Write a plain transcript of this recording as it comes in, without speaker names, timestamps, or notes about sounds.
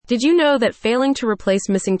Did you know that failing to replace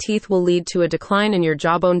missing teeth will lead to a decline in your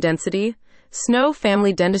jawbone density? Snow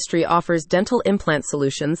Family Dentistry offers dental implant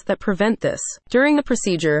solutions that prevent this. During the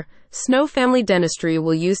procedure, Snow Family Dentistry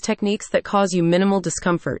will use techniques that cause you minimal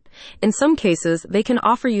discomfort. In some cases, they can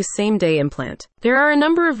offer you same-day implant. There are a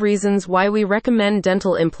number of reasons why we recommend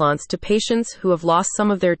dental implants to patients who have lost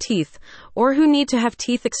some of their teeth or who need to have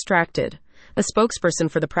teeth extracted, a spokesperson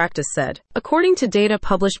for the practice said. According to data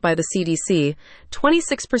published by the CDC,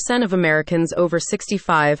 26% of Americans over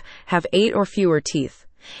 65 have 8 or fewer teeth.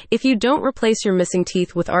 If you don't replace your missing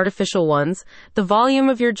teeth with artificial ones, the volume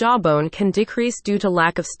of your jawbone can decrease due to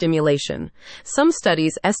lack of stimulation. Some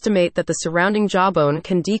studies estimate that the surrounding jawbone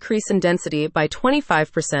can decrease in density by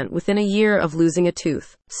 25% within a year of losing a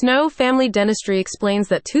tooth. Snow Family Dentistry explains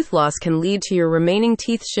that tooth loss can lead to your remaining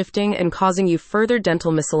teeth shifting and causing you further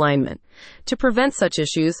dental misalignment. To prevent such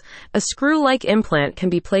issues, a screw-like implant can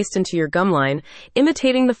be placed into your gum line,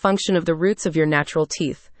 imitating the function of the roots of your natural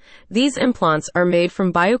teeth. These implants are made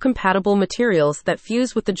from biocompatible materials that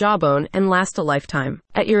fuse with the jawbone and last a lifetime.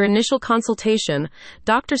 At your initial consultation,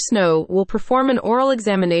 Dr. Snow will perform an oral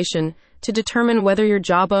examination to determine whether your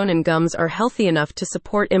jawbone and gums are healthy enough to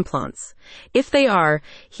support implants. If they are,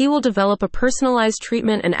 he will develop a personalized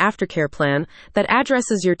treatment and aftercare plan that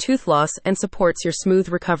addresses your tooth loss and supports your smooth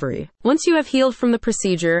recovery. Once you have healed from the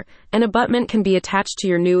procedure, an abutment can be attached to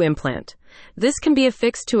your new implant. This can be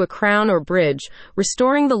affixed to a crown or bridge,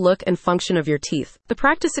 restoring the look and function of your teeth. The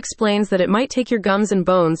practice explains that it might take your gums and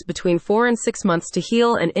bones between 4 and 6 months to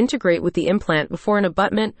heal and integrate with the implant before an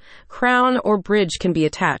abutment, crown, or bridge can be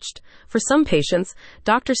attached. For some patients,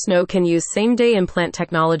 Dr. Snow can use same-day implant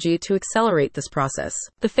technology to accelerate this process.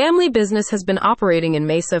 The family business has been operating in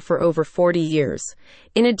Mesa for over 40 years.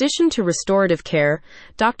 In addition to restorative care,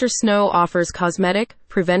 Dr. Snow offers cosmetic,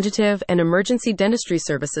 preventative, and emergency dentistry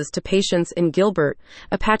services to patients in Gilbert,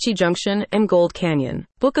 Apache Junction, and Gold Canyon.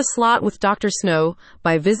 Book a slot with Dr. Snow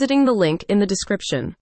by visiting the link in the description.